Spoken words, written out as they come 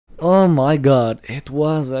Oh my god, it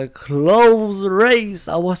was a close race.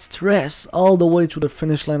 I was stressed all the way to the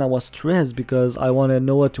finish line. I was stressed because I wanted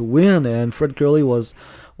Noah to win, and Fred Curley was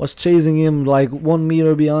chasing him like 1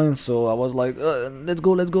 meter behind. So I was like, let's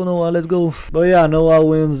go, Noah, let's go. But yeah, Noah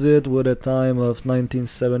wins it with a time of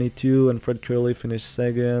 1972, and Fred Curley finished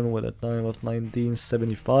second with a time of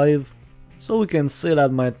 1975. So we can say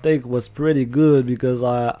that my take was pretty good because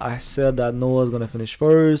I said that Noah's gonna finish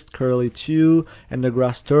first, Curly 2, and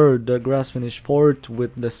DeGrasse third. DeGrasse finished fourth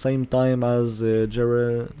with the same time as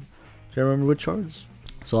Jeremy Richards.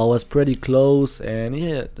 So I was pretty close, and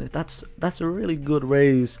yeah, that's a really good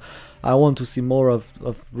race. I want to see more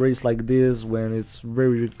of race like this when it's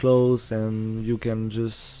very close and you can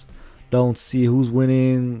just don't see who's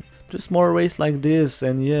winning. Just more race like this,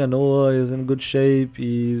 and yeah, Noah is in good shape.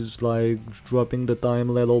 He's like dropping the time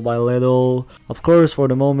little by little. Of course, for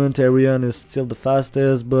the moment, Arian is still the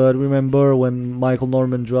fastest, but remember when Michael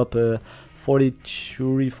Norman dropped a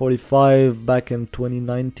 43:45 back in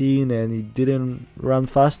 2019 and he didn't run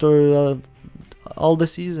faster all the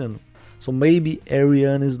season. So maybe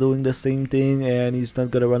Arian is doing the same thing and he's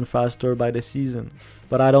not gonna run faster by the season.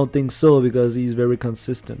 But I don't think so because he's very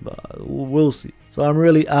consistent, but we'll see. So I'm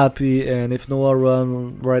really happy, and if Noah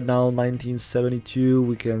run right now 1972,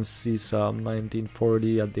 we can see some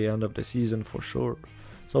 1940 at the end of the season for sure.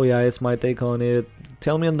 So yeah, it's my take on it.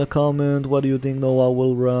 Tell me in the comment, what do you think Noah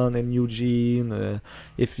will run in Eugene,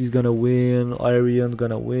 if he's gonna win, Arian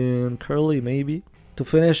gonna win, Curly maybe. To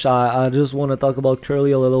finish, I just want to talk about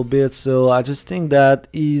Curly a little bit. So I just think that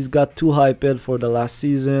he's got too hyped for the last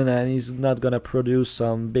season and he's not gonna produce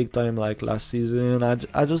some big time like last season. I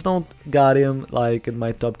just don't got him like in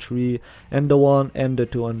my top 3 and the 1 and the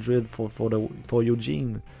 200 for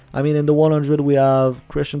Eugene. I mean, in the 100 we have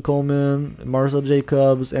Christian Coleman, Marcel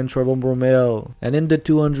Jacobs, and Trevor Bromell. And in the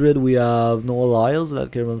 200 we have Noah Lyles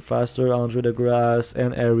that can run faster, Andre DeGrasse,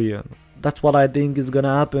 and Arian. That's what I think is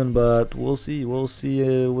gonna happen, but we'll see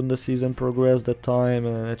when the season progresses, the time,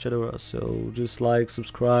 and etc. So just like,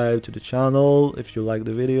 subscribe to the channel if you like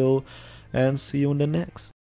the video, and see you in the next.